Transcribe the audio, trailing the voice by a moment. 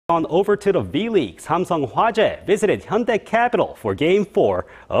On over to the V-League, Samsung Hwajae visited Hyundai Capital for Game 4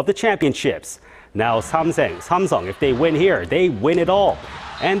 of the championships. Now Samsung, if they win here, they win it all.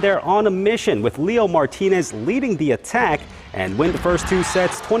 And they're on a mission with Leo Martinez leading the attack and win the first two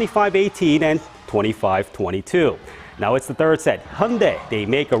sets 25-18 and 25-22. Now it's the third set. Hyundai, they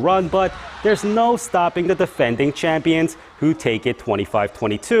make a run, but there's no stopping the defending champions who take it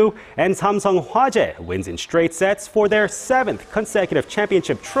 25-22. And Samsung Hwajae wins in straight sets for their 7th consecutive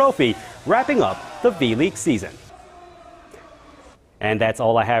championship trophy, wrapping up the V-League season. And that's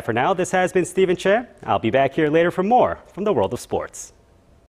all I have for now. This has been Steven Choi. I'll be back here later for more from the world of sports.